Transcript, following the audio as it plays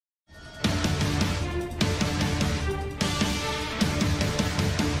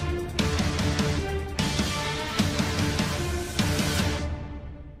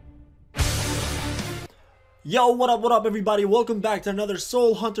Yo, what up, everybody? Welcome back to another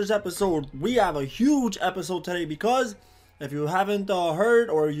Soul Hunters episode. We have a huge episode today because if you haven't heard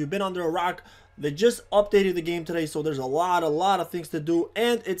or you've been under a rock, they just updated the game today, so there's a lot of things to do,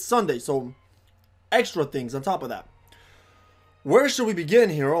 and it's Sunday, so extra things on top of that. Where should we begin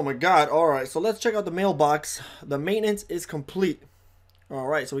here? Oh my god. Alright, so let's check out the mailbox. The maintenance is complete.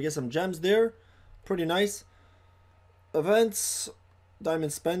 Alright, so we get some gems there. Pretty nice. Events.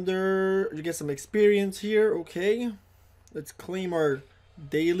 Diamond spender. You get some experience here. Okay. Let's claim our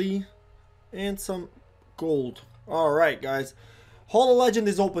daily. And some gold. Alright, guys. Hall of Legend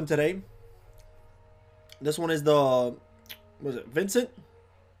is open today. This one is the... what is it? Vincent?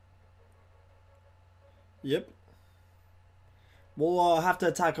 Yep. We'll have to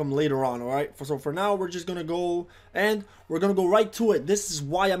attack him later on, alright? So for now, we're just going to go, and we're going to go right to it. This is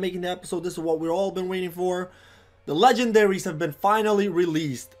why I'm making the episode. This is what we've all been waiting for. The legendaries have been finally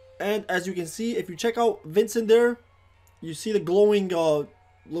released. And as you can see, if you check out Vincent there, you see the glowing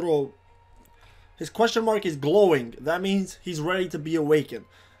little... his question mark is glowing. That means he's ready to be awakened.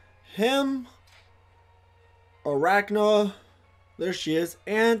 Him, Arachna, there she is,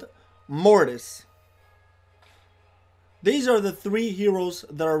 and Mortis. These are the three heroes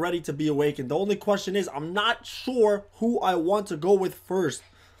that are ready to be awakened. The only question is, I'm not sure who I want to go with first.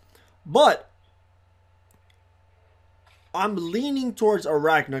 But I'm leaning towards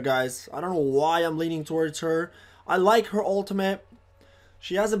Arachna, guys. I don't know why I'm leaning towards her. I like her ultimate.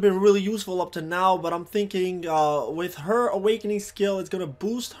 She hasn't been really useful up to now, but I'm thinking with her awakening skill, it's going to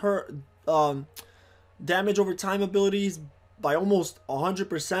boost her damage over time abilities by almost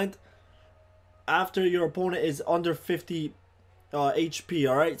 100%. After your opponent is under 50 HP,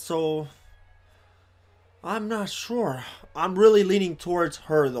 alright? So, I'm not sure. I'm really leaning towards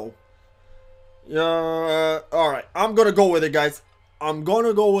her, though. Alright. I'm gonna go with it, guys. I'm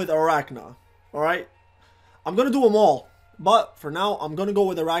gonna go with Arachna. Alright? I'm gonna do them all. But, for now, I'm gonna go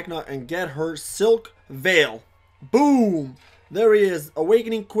with Arachna and get her Silk Veil. Boom! There he is.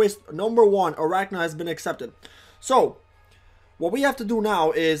 Awakening quest number 1. Arachna has been accepted. So, what we have to do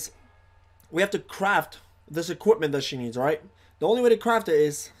now is... we have to craft this equipment that she needs, alright? The only way to craft it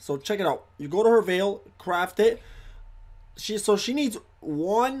is, so check it out. You go to her veil, craft it. So she needs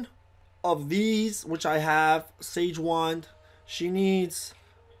one of these, which I have, Sage Wand. She needs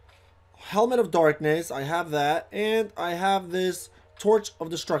Helmet of Darkness, I have that. And I have this Torch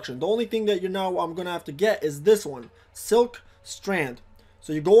of Destruction. The only thing that I'm going to have to get is this one, Silk Strand.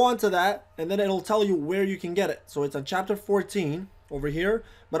 So you go on to that, and then it'll tell you where you can get it. So it's on chapter 14. Over here,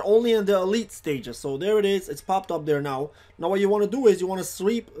 but only in the elite stages. So there it is. It's popped up there now. Now what you want to do is you want to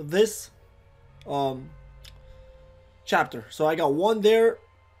sweep this chapter. So I got one there.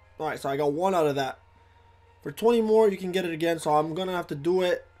 Alright, so I got one out of that. For 20 more, you can get it again. So I'm going to have to do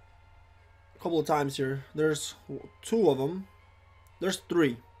it a couple of times here. There's 2 of them. There's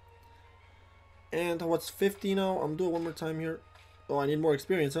 3. And what's 50 now? I'm doing one more time here. Oh, I need more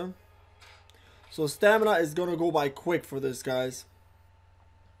experience, huh? So stamina is going to go by quick for this, guys.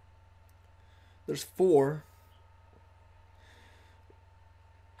 There's 4.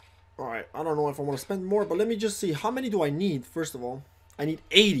 Alright, I don't know if I want to spend more, but let me just see. How many do I need, first of all? I need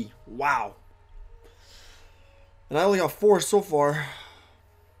 80. Wow. And I only got 4 so far.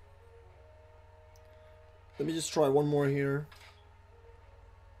 Let me just try one more here.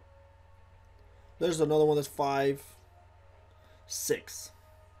 There's another one that's 5. 6.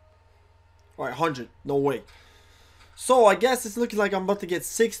 Alright, 100. No way. So, I guess it's looking like I'm about to get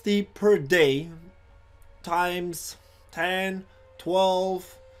 60 per day. Times 10,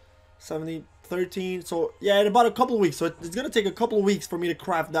 12, 70, 13. So, yeah, in about a couple of weeks. So, it's going to take a couple of weeks for me to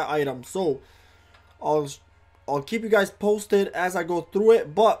craft that item. So, I'll keep you guys posted as I go through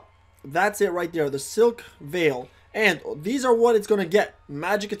it. But, that's it right there. The Silk Veil. And these are what it's going to get.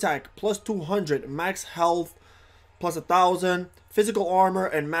 Magic attack, plus 200. Max health, plus 1,000. Physical armor,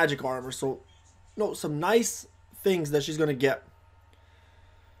 and magic armor. So, some nice things that she's gonna get.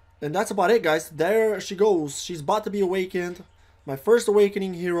 And that's about it, guys. There she goes. She's about to be awakened. My first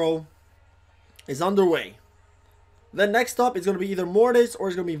awakening hero is underway. Then next up is gonna be either Mortis or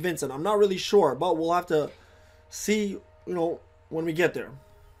it's gonna be Vincent. I'm not really sure, but we'll have to see, when we get there.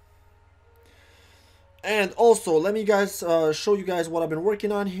 And also, let me show you guys what I've been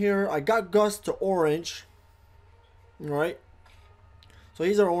working on here. I got Gus to orange. Alright. So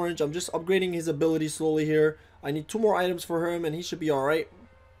he's our orange. I'm just upgrading his ability slowly here. I need 2 more items for him and he should be alright.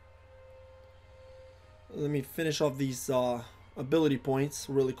 Let me finish off these ability points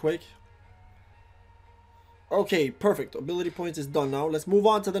really quick. Okay, perfect. Ability points is done now. Let's move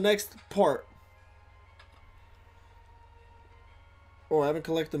on to the next part. Oh, I haven't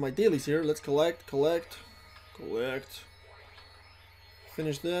collected my dailies here. Let's collect. Collect.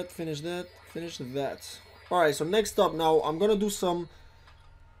 Finish that, finish that, finish that. Alright, so next up now, I'm gonna do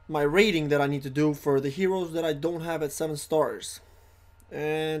my rating that I need to do for the heroes that I don't have at 7 stars.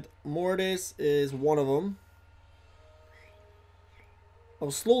 And Mortis is one of them.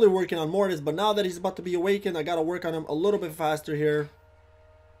 I'm slowly working on Mortis, but now that he's about to be awakened, I gotta work on him a little bit faster here.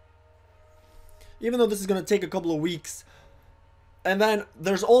 Even though this is gonna take a couple of weeks. And then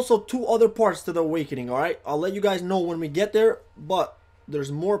there's also 2 other parts to the awakening, alright? I'll let you guys know when we get there, but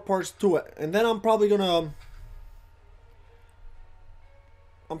there's more parts to it. And then I'm probably gonna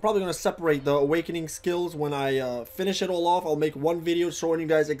separate the awakening skills when I finish it all off. I'll make one video showing you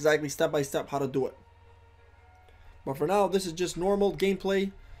guys exactly step by step how to do it. But for now, this is just normal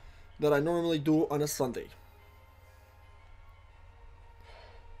gameplay that I normally do on a Sunday.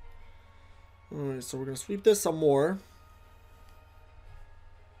 Alright, so we're going to sweep this some more.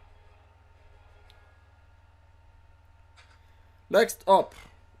 Next up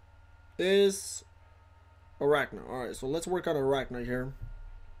is Arachna. Alright, so let's work on Arachna here.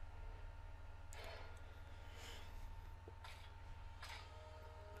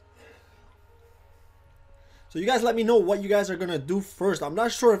 So you guys let me know what you guys are going to do first. I'm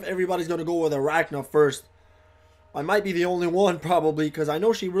not sure if everybody's going to go with Arachna first. I might be the only one probably, because I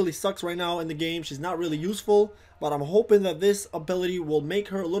know she really sucks right now in the game. She's not really useful, but I'm hoping that this ability will make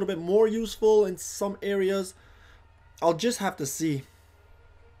her a little bit more useful in some areas. I'll just have to see.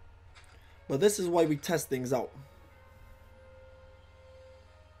 But this is why we test things out.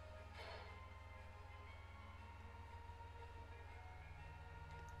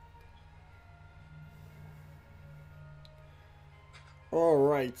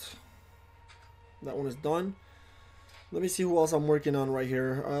 Alright. That one is done. Let me see who else I'm working on right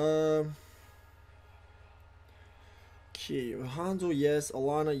here. Okay, Hanzo, yes.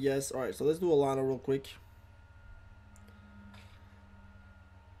 Alana, yes. Alright, so let's do Alana real quick.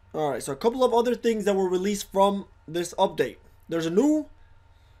 Alright, so a couple of other things that were released from this update. There's a new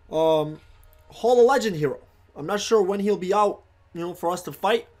Hall of Legend hero. I'm not sure when he'll be out, for us to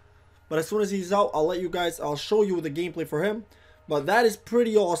fight. But as soon as he's out, I'll show you the gameplay for him. But that is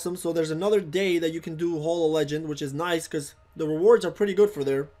pretty awesome. So there's another day that you can do Hall of Legend, which is nice because the rewards are pretty good for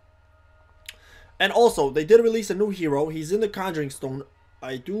there. And also, they did release a new hero. He's in the Conjuring Stone.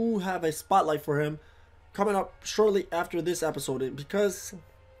 I do have a spotlight for him coming up shortly after this episode, because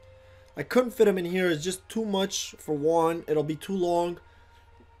I couldn't fit him in here. It's just too much for one. It'll be too long.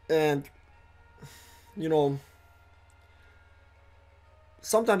 And,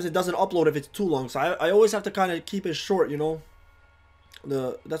 sometimes it doesn't upload if it's too long. So I always have to kind of keep it short,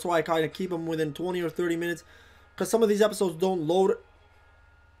 That's why I kind of keep them within 20 or 30 minutes, because some of these episodes don't load.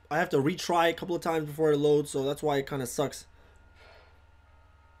 I have to retry a couple of times before it loads, so that's why it kind of sucks.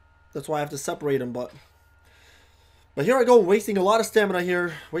 That's why I have to separate them. But here I go, wasting a lot of stamina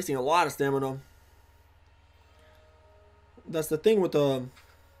here. Wasting a lot of stamina. That's the thing with the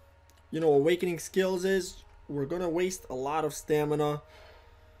awakening skills, is we're gonna waste a lot of stamina.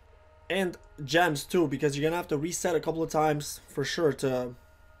 And gems too, because you're gonna have to reset a couple of times for sure to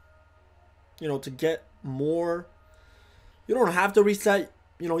to get more. You don't have to reset,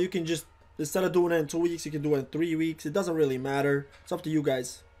 you can just, instead of doing it in 2 weeks, you can do it in 3 weeks. It doesn't really matter. It's up to you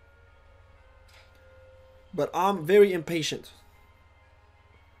guys. But I'm very impatient.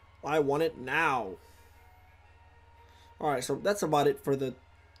 I want it now. Alright, so that's about it for the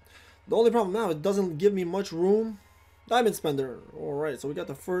only problem now, it doesn't give me much room. Diamond Spender. Alright, so we got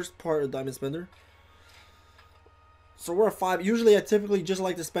the first part of Diamond Spender. So we're at 5. Usually I typically just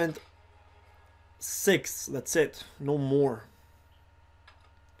like to spend 6. That's it. No more.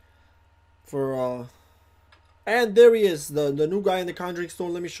 And there he is. The new guy in the Conjuring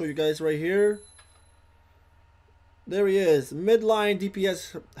Stone. Let me show you guys right here. There he is. Midline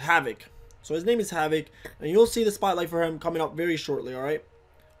DPS Havoc. So his name is Havoc. And you'll see the spotlight for him coming up very shortly, alright?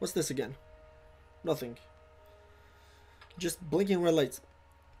 What's this again? Nothing. Just blinking red lights.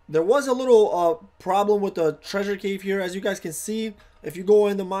 There was a little problem with the treasure cave here. As you guys can see, if you go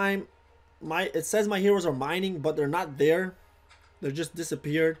in the mine, it says my heroes are mining, but they're not there. They're just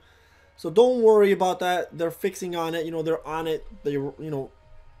disappeared. So don't worry about that. They're fixing on it. They're on it. They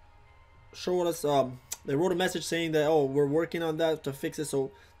showed us. They wrote a message saying that, oh, we're working on that to fix it.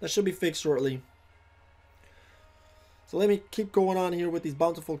 So that should be fixed shortly. So let me keep going on here with these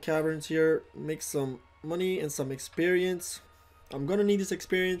bountiful caverns here. Make some money and some experience. I'm gonna need this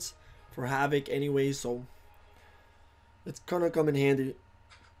experience for Havoc anyway, so it's gonna come in handy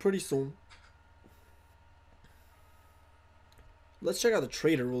pretty soon. Let's check out the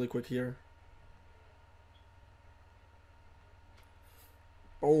trader really quick here.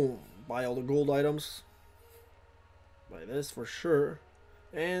 Oh, buy all the gold items. Buy this for sure.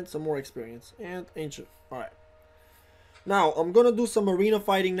 And some more experience. And ancient. Alright. Now, I'm gonna do some arena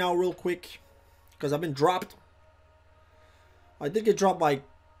fighting now real quick. Because I've been dropped. I did get dropped by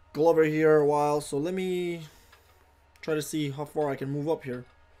Glover here a while. So let me try to see how far I can move up here.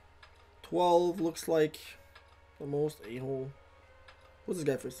 12 looks like the most. 8-hole. What's this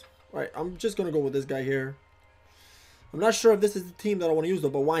guy first? Alright, I'm just gonna go with this guy here. I'm not sure if this is the team that I want to use though,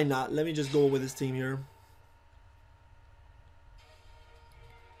 but why not? Let me just go with this team here.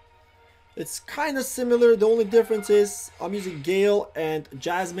 It's kind of similar. The only difference is I'm using Gale and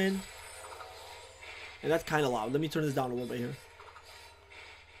Jasmine. And that's kind of loud. Let me turn this down a little bit here.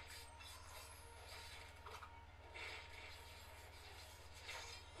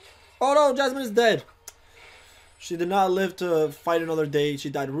 Oh no, Jasmine is dead. She did not live to fight another day. She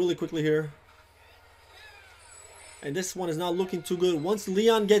died really quickly here. And this one is not looking too good. Once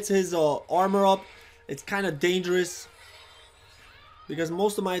Leon gets his armor up, it's kind of dangerous. Because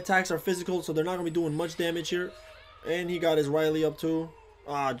most of my attacks are physical, so they're not going to be doing much damage here. And he got his Riley up too.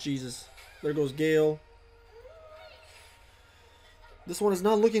 Ah, Jesus. There goes Gale. This one is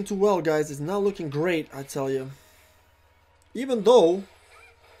not looking too well, guys. It's not looking great, I tell you. Even though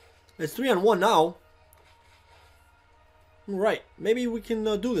it's 3-on-1 now. Right. Maybe we can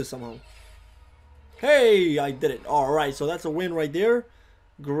do this somehow. Hey, I did it. Alright, so that's a win right there.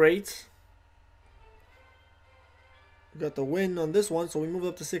 Great. We got the win on this one, so we moved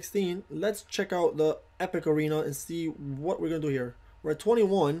up to 16. Let's check out the Epic Arena and see what we're going to do here. We're at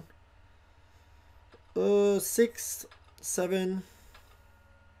 21. 6, 7,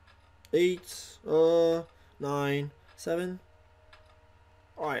 8, 9, 7.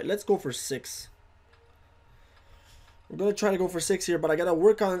 Alright, let's go for 6. I'm going to try to go for 6 here, but I got to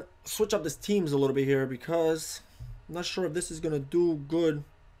work on, switch up this teams a little bit here because I'm not sure if this is going to do good.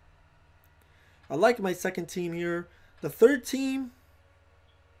 I like my second team here. The third team,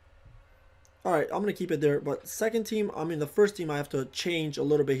 alright, I'm going to keep it there. But second team, I mean the first team I have to change a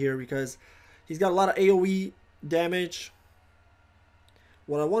little bit here because he's got a lot of AoE damage.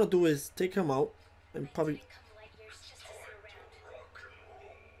 What I want to do is take him out and probably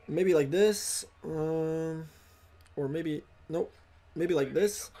maybe like this. Or maybe, nope, maybe like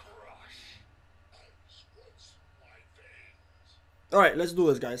this. Alright, let's do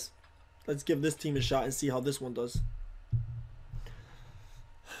this, guys. Let's give this team a shot and see how this one does.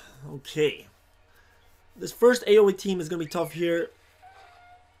 Okay. This first AoE team is going to be tough here.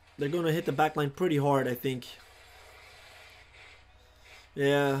 They're going to hit the backline pretty hard, I think.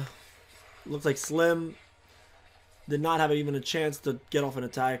 Yeah. Looks like Slim did not have even a chance to get off an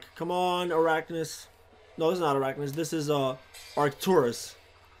attack. Come on, Arachnus. No, this is not Arachnus. This is Arcturus.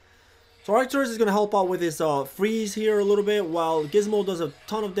 So Arcturus is going to help out with his freeze here a little bit while Gizmo does a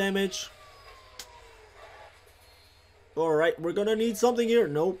ton of damage. Alright, we're going to need something here.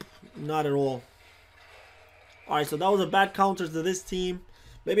 Nope, not at all. Alright, so that was a bad counter to this team.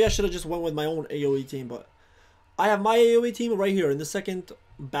 Maybe I should have just went with my own AoE team, but I have my AoE team right here in the second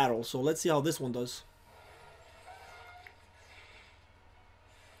battle. So let's see how this one does.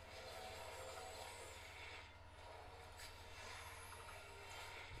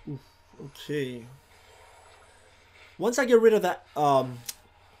 Okay. Once I get rid of that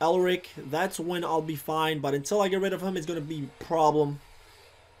Elric, that's when I'll be fine. But until I get rid of him, it's going to be a problem.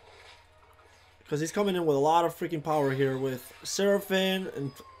 Because he's coming in with a lot of freaking power here with Seraphine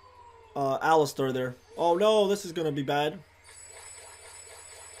and Alistar there. Oh no, this is going to be bad.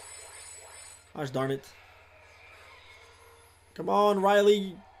 Gosh darn it. Come on,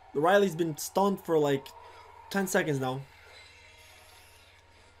 Riley. Riley's been stunned for like 10 seconds now.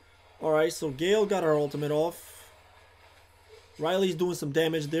 Alright, so Gale got her ultimate off. Riley's doing some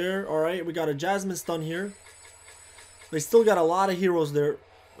damage there. Alright, we got a Jasmine stun here. They still got a lot of heroes there.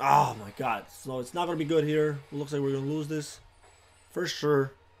 Oh my god. So it's not going to be good here. It looks like we're going to lose this. For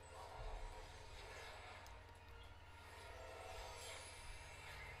sure.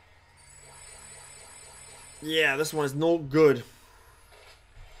 Yeah, this one is no good.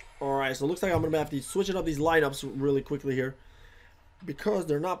 Alright, so it looks like I'm going to have to switch it up these lineups really quickly here. Because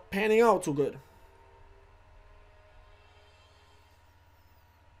they're not panning out too good.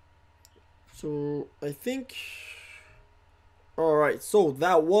 So I think, alright, so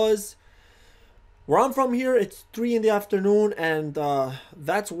that was where I'm from here. It's 3 in the afternoon, and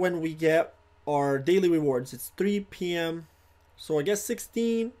that's when we get our daily rewards. It's 3 p.m. So I guess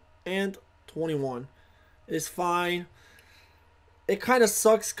 16 and 21 is fine. It kind of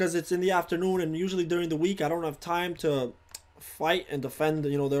sucks because it's in the afternoon, and usually during the week I don't have time to fight and defend,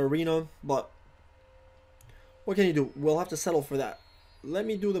 you know, the arena. But what can you do? We'll have to settle for that. Let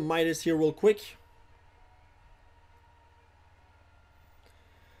me do the Midas here real quick.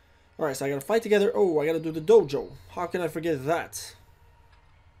 Alright, so I gotta fight together. Oh, I gotta do the dojo. How can I forget that?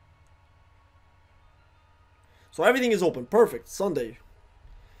 So everything is open. Perfect. Sunday.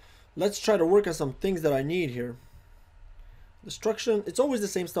 Let's try to work on some things that I need here. Destruction. It's always the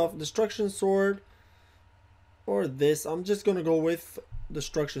same stuff. Destruction sword. Or this. I'm just gonna go with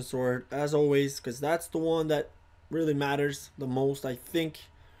Destruction sword as always, because that's the one that really matters the most. I think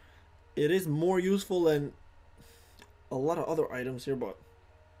it is more useful than a lot of other items here, but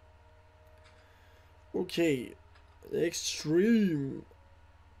okay. Extreme.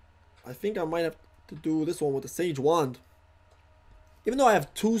 I think I might have to do this one with the Sage Wand. Even though I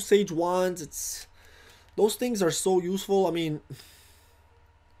have 2 Sage Wands, those things are so useful. I mean,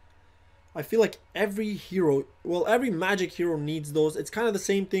 I feel like every hero, well, every magic hero needs those. It's kind of the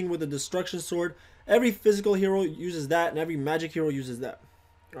same thing with the Destruction sword. Every physical hero uses that, and every magic hero uses that.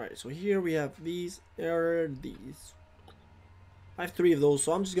 Alright, so here we have these, these. I have 3 of those,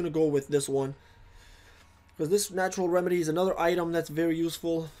 so I'm just going to go with this one. Because this natural remedy is another item that's very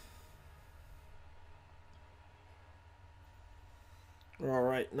useful.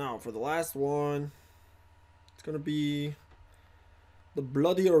 Alright, now for the last one, it's going to be the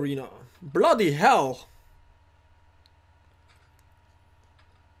Bloody Arena. Bloody hell!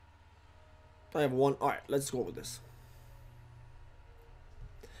 I have 1. Alright, let's go with this.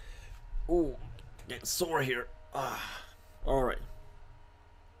 Ooh, getting sore here. Alright.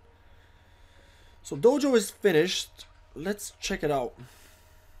 So dojo is finished. Let's check it out.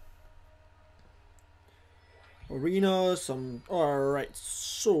 Arena, some... Alright,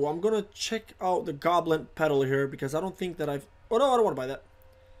 so I'm gonna check out the Goblin Pedal here, because I don't think that I've... Oh no, I don't want to buy that.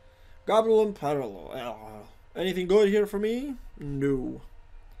 Goblin Pedal. Anything good here for me? No.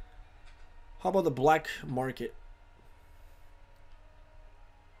 How about the Black Market?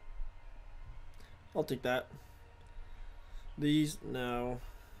 I'll take that. These, no.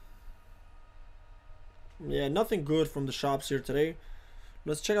 Yeah, nothing good from the shops here today.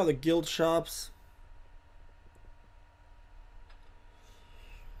 Let's check out the guild shops.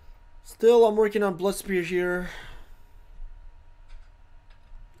 Still, I'm working on Blood Spear here.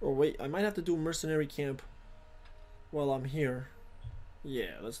 Oh wait, I might have to do Mercenary Camp while I'm here.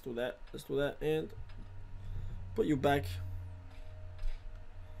 Yeah, let's do that. Let's do that and put you back.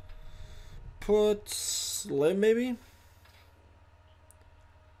 Put Slim maybe?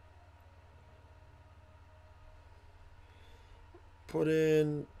 Put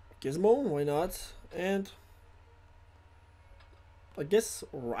in Gizmo, why not? And I guess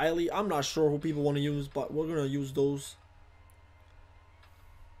Riley. I'm not sure who people want to use, but we're gonna use those.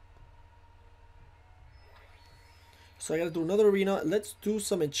 So I gotta do another arena. Let's do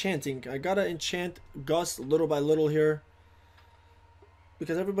some enchanting. I gotta enchant Gus little by little here,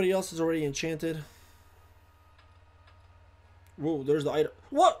 because everybody else is already enchanted. Whoa, there's the item.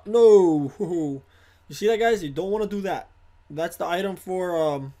 What? No! You see that, guys? You don't want to do that. That's the item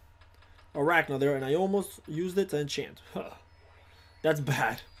for Arachna there, and I almost used it to enchant. That's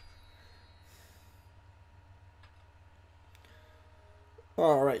bad.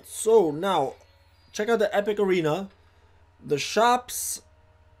 Alright, so now check out the Epic Arena. The shops,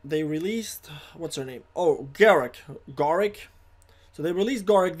 they released, what's her name? Oh, Garrick. So they released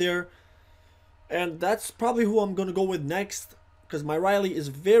Garrick there, and that's probably who I'm gonna go with next, because my Riley is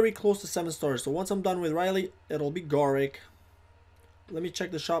very close to 7 stars. So once I'm done with Riley, it'll be Garrick. Let me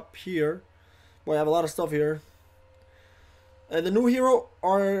check the shop here. Boy, I have a lot of stuff here. And the new hero,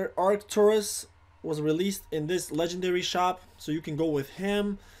 Arcturus, was released in this legendary shop, so you can go with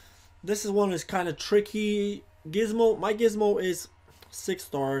him. This is one is kind of tricky. Gizmo, my Gizmo is 6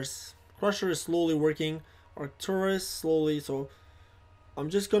 stars. Crusher is slowly working. Arcturus slowly, so I'm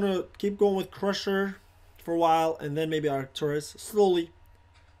just gonna keep going with Crusher for a while, and then maybe Arcturus slowly.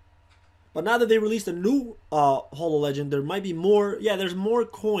 But now that they released a new Holo Legend, there might be more. Yeah, there's more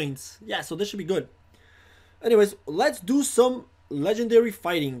coins. Yeah, so this should be good. Anyways, let's do some legendary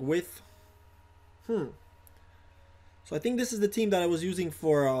fighting with... So I think this is the team that I was using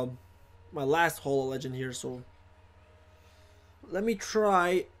for my last Holo Legend here. So let me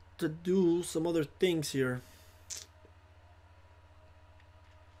try to do some other things here.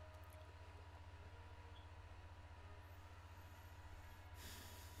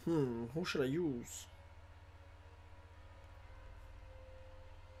 Who should I use?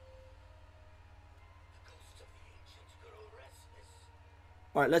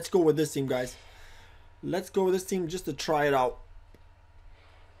 Alright, let's go with this team, guys. Let's go with this team just to try it out.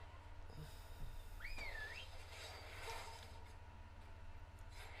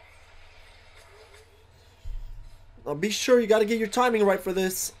 Now be sure you got to get your timing right for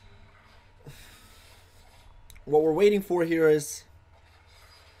this. What we're waiting for here is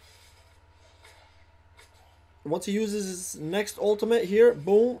once he uses his next ultimate here,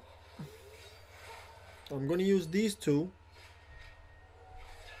 boom. I'm gonna use these two.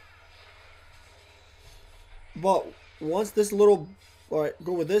 But once this little, alright,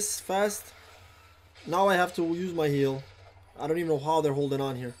 go with this fast. Now I have to use my heal. I don't even know how they're holding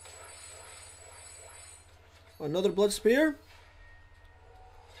on here. Another blood spear.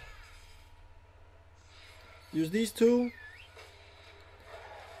 Use these two.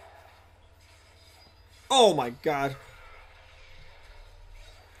 Oh my god.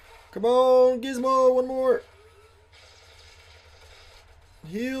 Come on, Gizmo, one more.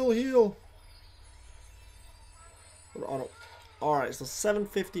 Heal, heal. Alright, so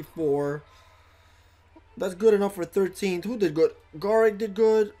 754. That's good enough for 13th. Who did good? Goric did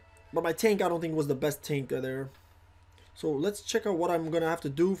good. But my tank, I don't think was the best tank there. So let's check out what I'm going to have to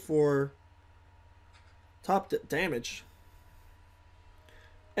do for top damage.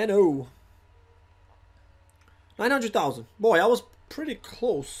 NO. 900,000. Boy, I was pretty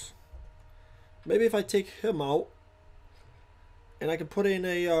close. Maybe if I take him out. And I can put in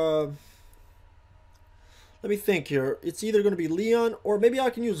a... let me think here. It's either going to be Leon or maybe I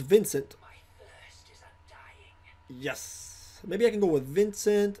can use Vincent. Yes. Maybe I can go with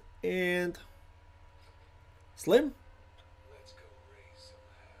Vincent and Slim.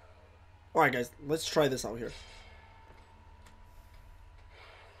 Alright guys, let's try this out here.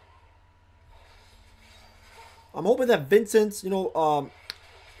 I'm hoping that Vincent's,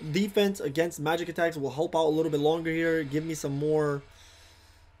 defense against magic attacks will help out a little bit longer here. Give me some more,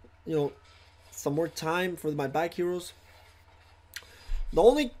 some more time for my back heroes. The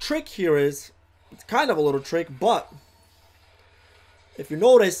only trick here is, it's kind of a little trick, but if you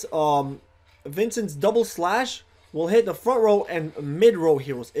notice, Vincent's double slash will hit the front row and mid row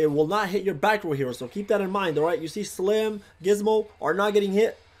heroes. It will not hit your back row heroes, so keep that in mind, alright? You see Slim, Gizmo are not getting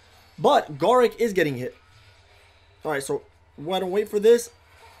hit, but Goric is getting hit. Alright, so why don't wait for this,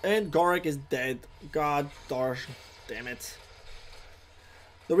 and Goric is dead. God damn it.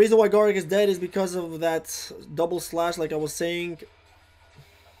 The reason why Goric is dead is because of that double slash, like I was saying.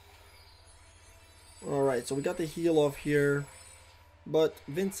 Alright, so we got the heal off here. But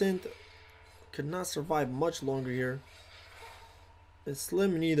Vincent could not survive much longer here. And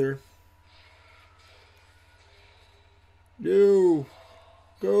Slim neither. No.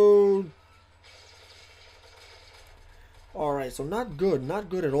 Go. Alright, so not good. Not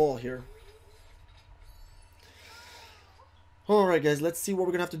good at all here. Alright guys, let's see what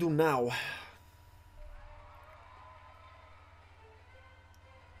we're gonna have to do now.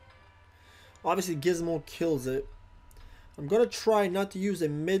 Obviously Gizmo kills it. I'm gonna try not to use a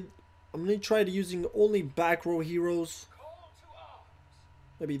mid. I'm gonna try to using only back row heroes.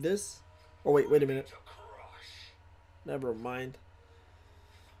 Maybe this. Oh wait a minute. Never mind.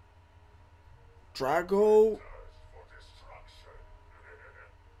 Drago.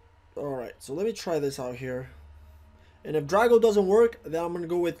 Alright, so let me try this out here. And if Drago doesn't work, then I'm gonna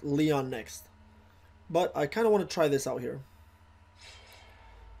go with Leon next. But I kinda wanna try this out here.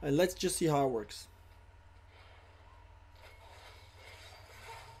 And let's just see how it works.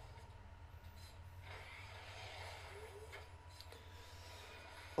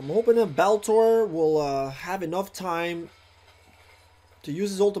 I'm hoping that Baltor will have enough time to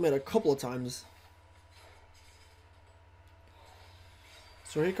use his ultimate a couple of times.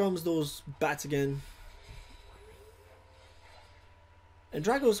 So here comes those bats again. And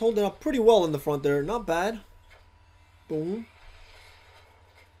Drago is holding up pretty well in the front there. Not bad. Boom.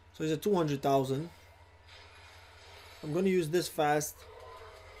 So he's at 200,000. I'm going to use this fast.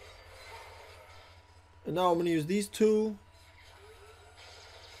 And now I'm going to use these two.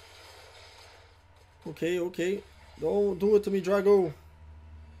 Okay, okay. Don't do it to me, Drago.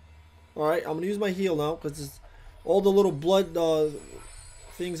 Alright, I'm going to use my heal now. Because all the little blood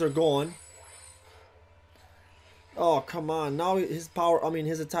things are gone. Oh, come on. Now his power,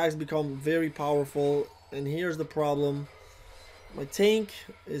 his attacks become very powerful. And here's the problem. My tank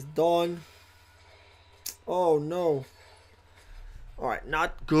is done. Oh, no. Alright,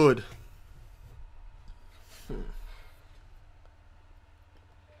 not good.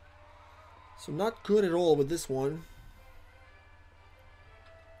 So not good at all with this one.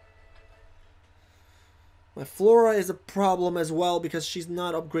 My Flora is a problem as well because she's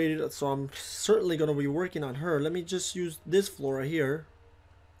not upgraded, so I'm certainly going to be working on her. Let me just use this Flora here.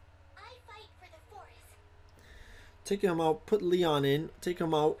 I fight for the forest. Take him out, put Leon in, take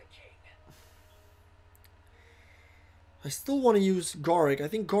him out. I still want to use Goric. I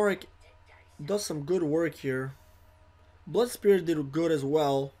think Goric does some good work here. Blood Spirit did good as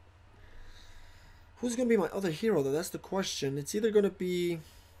well. Who's going to be my other hero though? That's the question. It's either going to be...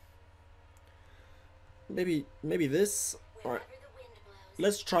 Maybe this. All right. Wherever the wind blows.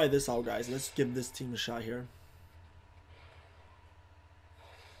 Let's try this out, guys. Let's give this team a shot here.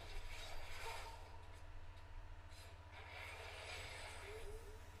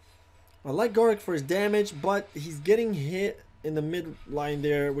 I like Garlic for his damage, but he's getting hit in the mid line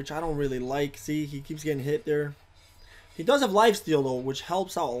there, which I don't really like. See, he keeps getting hit there. He does have lifesteal though, which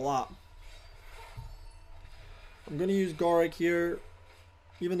helps out a lot. I'm gonna use Garlic here,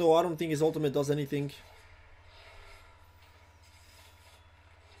 even though I don't think his ultimate does anything.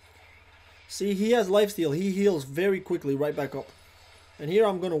 See, he has lifesteal. He heals very quickly right back up. And here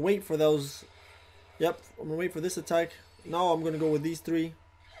I'm gonna wait for those. Yep, I'm gonna wait for this attack. Now I'm gonna go with these three.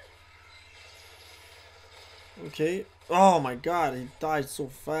 Okay. Oh my god, he died so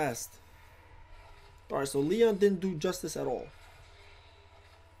fast. Alright, so Leon didn't do justice at all.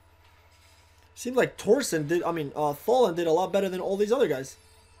 Seems like Thorson did, Tholan did a lot better than all these other guys.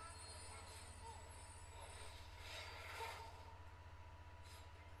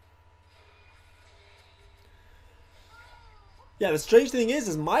 Yeah, the strange thing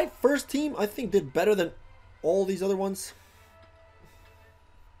is my first team, I think, did better than all these other ones.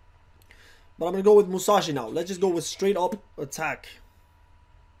 But I'm going to go with Musashi now. Let's just go with straight up attack.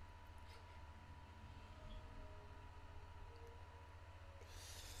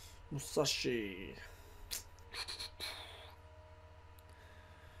 Musashi.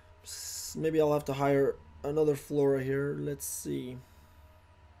 Maybe I'll have to hire another Flora here. Let's see.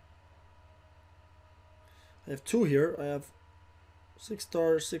 I have two here. I have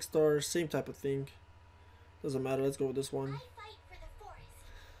 6-star, 6-star, same type of thing. Doesn't matter. Let's go with this one.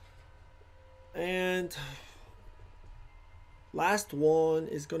 And last one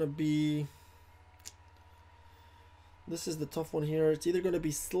is gonna be, this is the tough one here. It's either gonna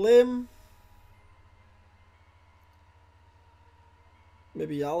be Slim,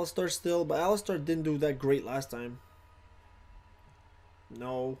 maybe Alistar still, but Alistar didn't do that great last time.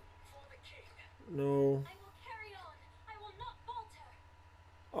 No. No.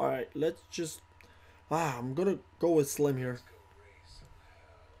 Alright, let's just, I'm gonna go with Slim here.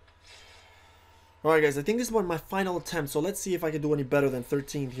 Alright guys, I think this is my final attempt, so let's see if I can do any better than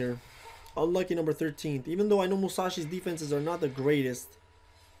 13th here. Unlucky number 13th, even though I know Musashi's defenses are not the greatest.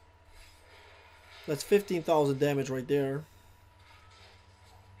 That's 15,000 damage right there.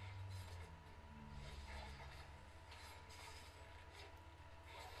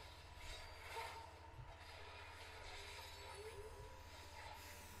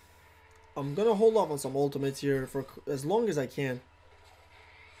 I'm gonna hold off on some ultimates here for as long as I can.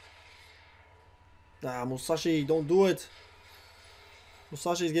 Ah, Musashi, don't do it.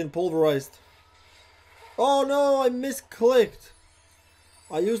 Musashi's getting pulverized. Oh no, I misclicked.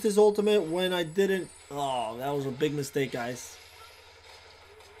 I used his ultimate when I didn't. Oh, that was a big mistake, guys.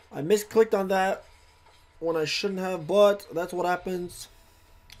 I misclicked on that when I shouldn't have, but that's what happens.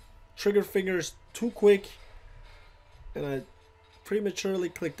 Trigger fingers too quick, and I prematurely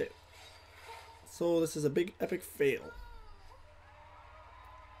clicked it. So this is a big epic fail.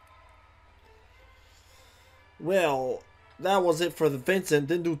 Well, that was it for the Vincent.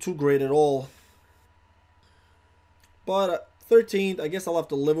 Didn't do too great at all. But 13th, I guess I'll have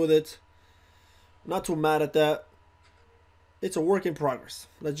to live with it. Not too mad at that. It's a work in progress.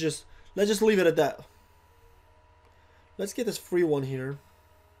 Let's just leave it at that. Let's get this free one here.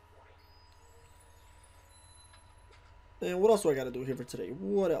 And what else do I got to do here for today?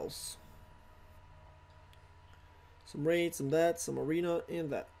 What else? Some raid, some that, some arena, and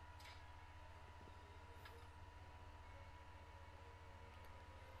that.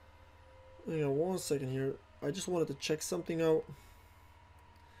 Hang on 1 second here. I just wanted to check something out.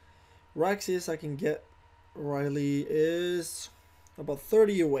 Raxius I can get. Riley is about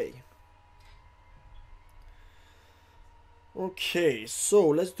 30 away. Okay, so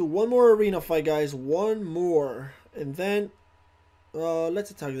let's do one more arena fight, guys. One more. And then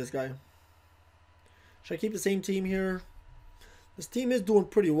let's attack this guy. Should I keep the same team here? This team is doing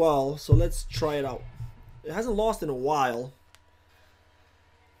pretty well, so let's try it out. It hasn't lost in a while.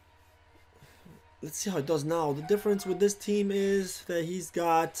 Let's see how it does now. The difference with this team is that he's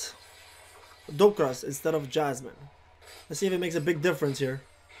got Dokras instead of Jasmine. Let's see if it makes a big difference here.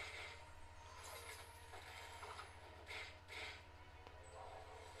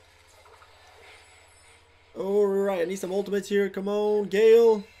 Alright, I need some ultimates here. Come on,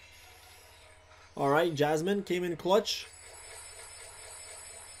 Gale. Alright, Jasmine came in clutch.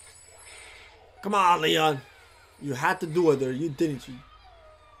 Come on, Leon. You had to do it there. You didn't. You.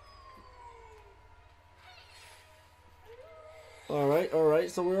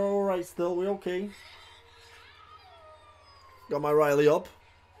 Alright. So we're alright still. We're okay. Got my Riley up.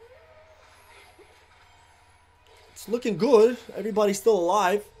 It's looking good. Everybody's still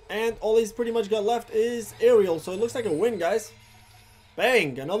alive. And all he's pretty much got left is Ariel. So it looks like a win, guys.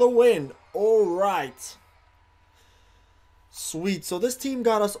 Bang! Another win. Alright. Sweet. So this team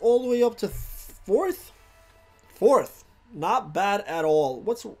got us all the way up to 4th? 4th. Not bad at all.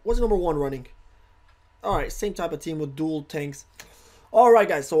 What's number 1 running? Alright, same type of team with dual tanks. Alright,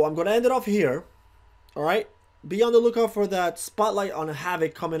 guys. So I'm going to end it off here. Alright. Be on the lookout for that spotlight on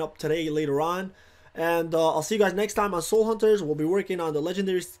Havoc coming up today later on. And I'll see you guys next time on Soul Hunters. We'll be working on the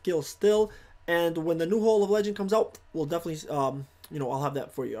legendary skill still. And when the new Hall of Legend comes out, we'll definitely, you know, I'll have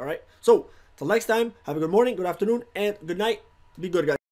that for you. Alright. So, till next time, have a good morning, good afternoon, and good night. Be good, guys.